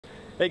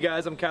Hey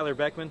guys, I'm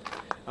Beckmann.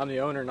 I'm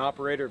the owner and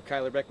operator of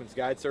Beckmann's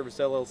Guide Service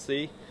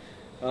LLC.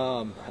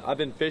 I've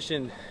been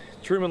fishing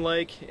Truman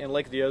Lake and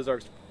Lake of the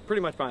Ozarks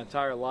pretty much my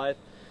entire life.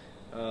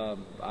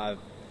 I've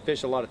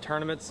fished a lot of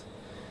tournaments.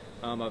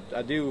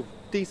 I do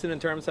decent in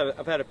tournaments.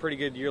 I've had a pretty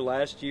good year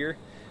last year.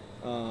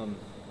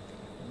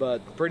 But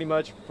pretty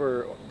much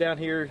for down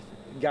here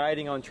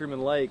guiding on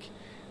Truman Lake,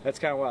 that's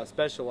kind of what I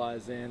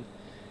specialize in.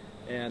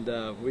 And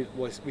we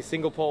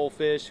single pole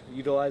fish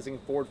utilizing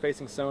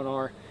forward-facing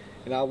sonar,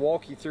 and I'll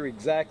walk you through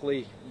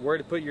exactly where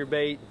to put your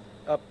bait,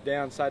 up,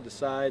 down, side to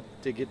side,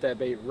 to get that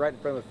bait right in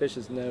front of a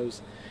fish's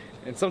nose.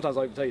 And sometimes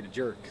I'll even tell you to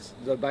jerk, because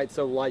the bite's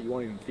so light you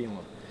won't even feel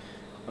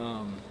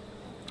them.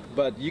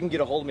 But you can get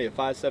a hold of me at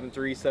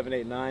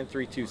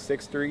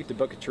 573-789-3263 to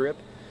book a trip.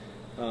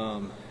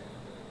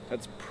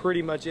 That's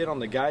pretty much it on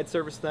the guide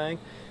service thing.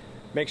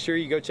 Make sure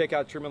you go check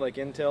out Truman Lake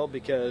Intel,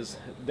 because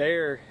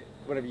there,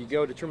 whenever you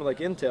go to Truman Lake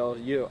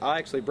Intel, I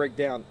actually break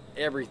down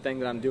everything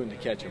that I'm doing to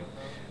catch them.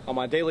 On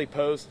my daily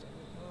post,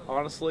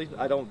 honestly,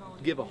 I don't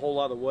give a whole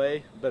lot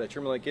away, but at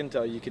Truman Lake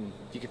Intel you can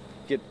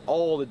get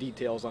all the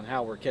details on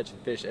how we're catching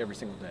fish every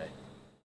single day.